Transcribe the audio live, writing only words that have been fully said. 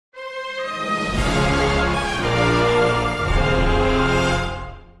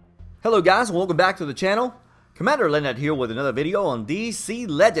Hello guys, and welcome back to the channel. Commander Leonard here with another video on DC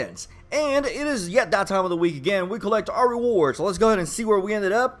Legends. And it is yet that time of the week again. We collect our rewards. So let's go ahead and see where we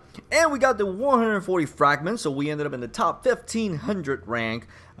ended up. And we got the 140 fragments, so we ended up in the top 1500 rank.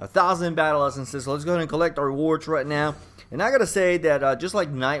 1,000 battle essences. So let's go ahead and collect our rewards right now. And I gotta say that just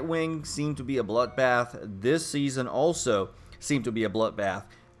like Nightwing seemed to be a bloodbath, this season also seemed to be a bloodbath.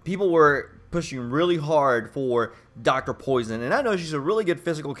 People were pushing really hard for Dr. Poison, and I know she's a really good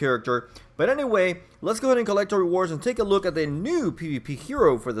physical character, but anyway, let's go ahead and collect our rewards and take a look at the new PvP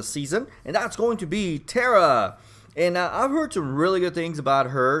hero for the season, and that's going to be Tara. And I've heard some really good things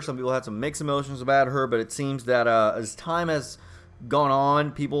about her. Some people had some mixed emotions about her, but it seems that as time has gone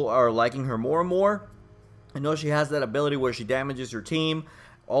on, people are liking her more and more. I know she has that ability where she damages your team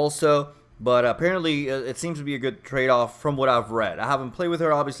also, but apparently it seems to be a good trade-off from what I've read. I haven't played with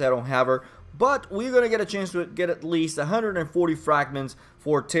her, obviously I don't have her, but we're going to get a chance to get at least 140 fragments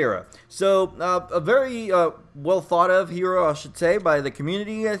for Tara. So, a very well thought of hero, I should say, by the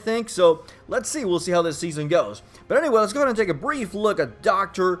community, I think. So, let's see. We'll see how this season goes. But anyway, let's go ahead and take a brief look at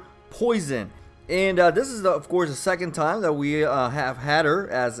Dr. Poison. And this is, of course, the second time that we have had her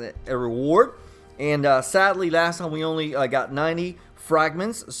as a reward. And sadly, last time we only got 90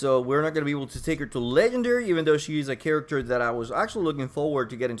 fragments, so we're not going to be able to take her to legendary, even though she's a character that I was actually looking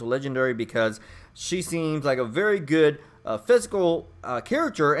forward to getting to legendary because she seems like a very good physical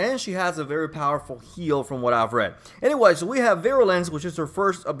character, and she has a very powerful heal from what I've read. Anyway, so we have Virulence, which is her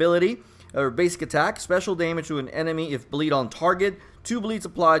first ability, or basic attack, special damage to an enemy if bleed on target, 2 bleeds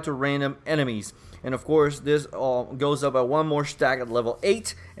applied to random enemies. And of course, this goes up by 1 more stack at level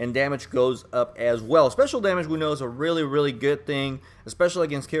 8, and damage goes up as well. Special damage we know is a really, really good thing, especially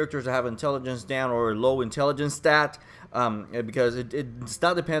against characters that have intelligence down or a low intelligence stat, because it's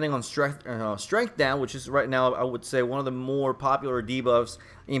not depending on strength down, which is right now, I would say, one of the more popular debuffs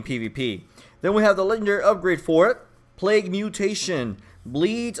in PvP. Then we have the legendary upgrade for it, Plague Mutation.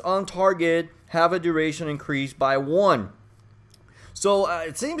 Bleeds on target have a duration increased by 1. So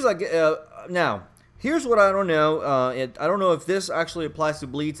it seems like now here's what I don't know. I don't know if this actually applies to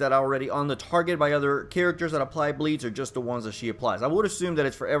bleeds that are already on the target by other characters that apply bleeds, or just the ones that she applies. I would assume that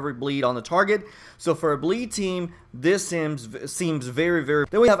it's for every bleed on the target. So for a bleed team, this seems very, very.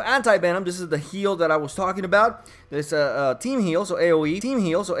 Then we have anti-venom. This is the heal that I was talking about. This team heal, so AOE. Team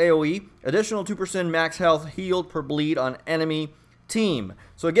heal, so AOE. Additional 2% max health healed per bleed on enemy team.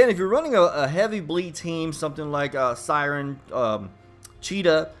 So again, if you're running a heavy bleed team, something like Siren,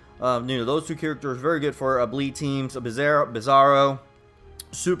 Cheetah, those two characters are very good for bleed teams. Bizarro,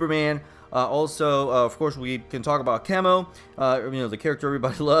 Superman. Also, of course, we can talk about Camo. The character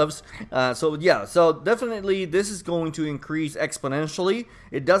everybody loves. So yeah, so definitely this is going to increase exponentially.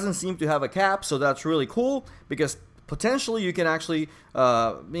 It doesn't seem to have a cap, so that's really cool because potentially you can actually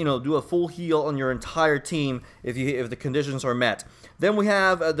do a full heal on your entire team if the conditions are met. Then we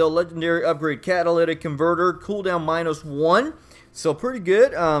have the legendary upgrade Catalytic Converter, cooldown -1, so pretty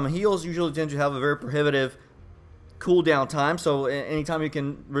good. Heals usually tend to have a very prohibitive cooldown time, so anytime you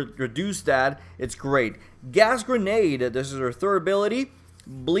can reduce that, it's great. Gas Grenade, this is her third ability.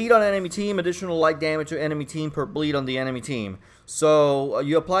 Bleed on enemy team, additional light damage to enemy team per bleed on the enemy team. So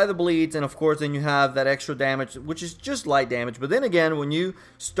you apply the bleeds, and of course then you have that extra damage, which is just light damage. But then again, when you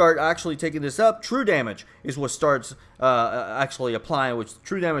start actually taking this up, true damage is what starts actually applying, which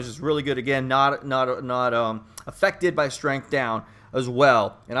true damage is really good. Again, not affected by strength down as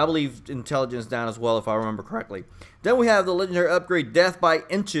well, and I believe intelligence down as well, if I remember correctly. Then we have the legendary upgrade Death by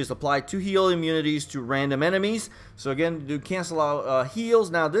Inches, apply 2 heal immunities to random enemies. So again, do cancel out heals.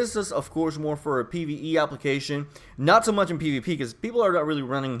 Now this is of course more for a PvE application, not so much in PvP, because people are not really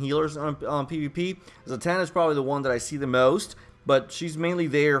running healers on PvP. Zatanna is probably the one that I see the most, but she's mainly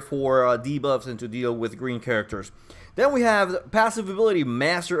there for debuffs and to deal with green characters. Then we have passive ability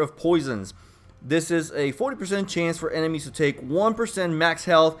Master of Poisons. This is a 40% chance for enemies to take 1% max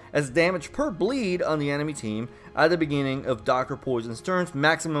health as damage per bleed on the enemy team at the beginning of Dr. Poison's turns,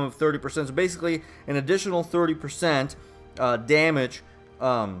 maximum of 30%. So basically, an additional 30% damage,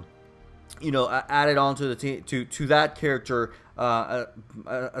 added on to the to that character,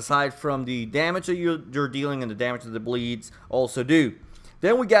 aside from the damage that you're dealing and the damage that the bleeds also do.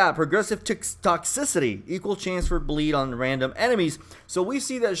 Then we got progressive toxicity, equal chance for bleed on random enemies. So we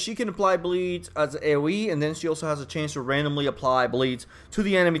see that she can apply bleeds as AoE, and then she also has a chance to randomly apply bleeds to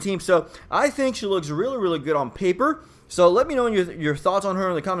the enemy team. So I think she looks really, really good on paper. So let me know your thoughts on her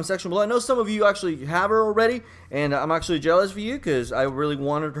in the comment section below. I know some of you actually have her already, and I'm actually jealous for you because I really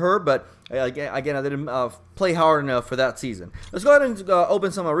wanted her, but again, I didn't play hard enough for that season. Let's go ahead and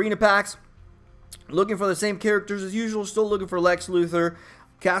open some arena packs. Looking for the same characters as usual, still looking for Lex Luthor,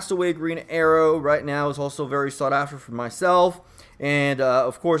 Castaway Green Arrow right now is also very sought after for myself. And,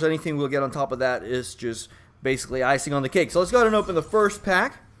 of course, anything we'll get on top of that is just basically icing on the cake. So let's go ahead and open the first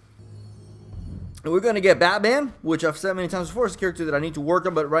pack. And we're going to get Batman, which I've said many times before is a character that I need to work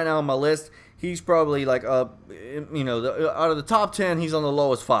on, but right now on my list, he's probably like, you know, out of the top 10, he's on the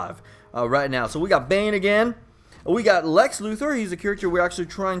lowest 5 right now. So we got Bane again. We got Lex Luthor. He's a character we're actually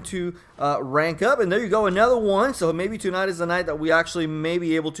trying to rank up. And there you go, another one. So maybe tonight is the night that we actually may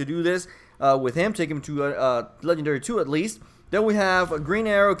be able to do this with him. Take him to Legendary 2 at least. Then we have a Green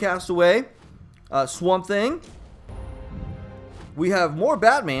Arrow Castaway, Swamp Thing. We have more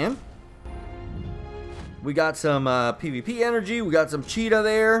Batman. We got some PvP energy. We got some Cheetah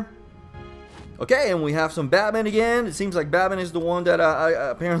there. Okay, and we have some Batman again. It seems like Batman is the one that I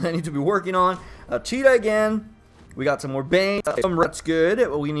apparently need to be working on. Cheetah again. We got some more Bane. That's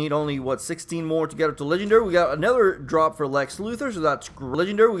good. We need only, what, 16 more to get up to Legendary. We got another drop for Lex Luthor, so that's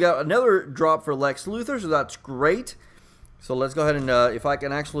Legendary. We got another drop for Lex Luthor, so that's great. So let's go ahead and, if I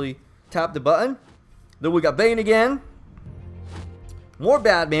can actually tap the button. Then we got Bane again. More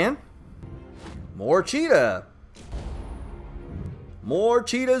Batman. More Cheetah. More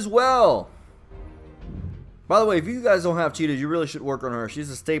Cheetah as well. By the way, if you guys don't have Cheetah, you really should work on her. She's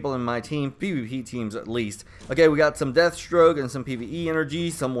a staple in my team, PvP teams at least. Okay, we got some Deathstroke and some PvE energy.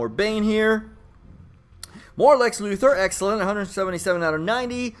 Some more Bane here. More Lex Luthor. Excellent. 177 out of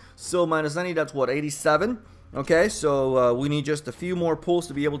 90. So minus 90, that's what, 87? Okay, so we need just a few more pulls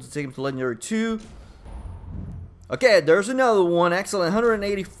to be able to take him to Legendary 2. Okay, there's another one. Excellent.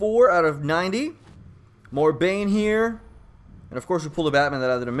 184 out of 90. More Bane here. And of course, we pull the Batman that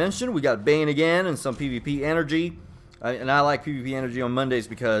I didn't mention. We got Bane again and some PvP energy. And I like PvP energy on Mondays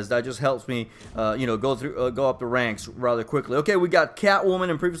because that just helps me, you know, go up the ranks rather quickly. Okay, we got Catwoman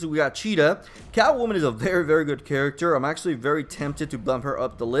and previously we got Cheetah. Catwoman is a very, very good character. I'm actually very tempted to bump her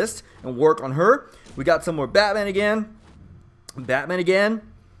up the list and work on her. We got some more Batman again. Batman again.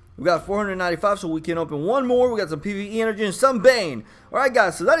 We got 495, so we can open one more. We got some PvE energy and some Bane. Alright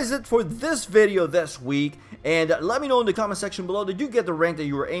guys, so that is it for this video this week. And let me know in the comment section below, did you get the rank that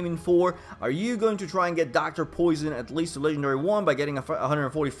you were aiming for? Are you going to try and get Dr. Poison at least to Legendary 1 by getting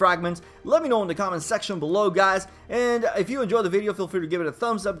 140 fragments? Let me know in the comment section below, guys. And if you enjoyed the video, feel free to give it a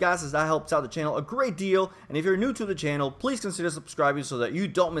thumbs up, guys, as that helps out the channel a great deal. And if you're new to the channel, please consider subscribing so that you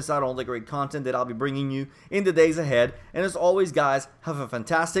don't miss out on all the great content that I'll be bringing you in the days ahead. And as always, guys, have a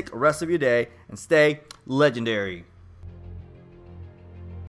fantastic rest of your day and stay legendary.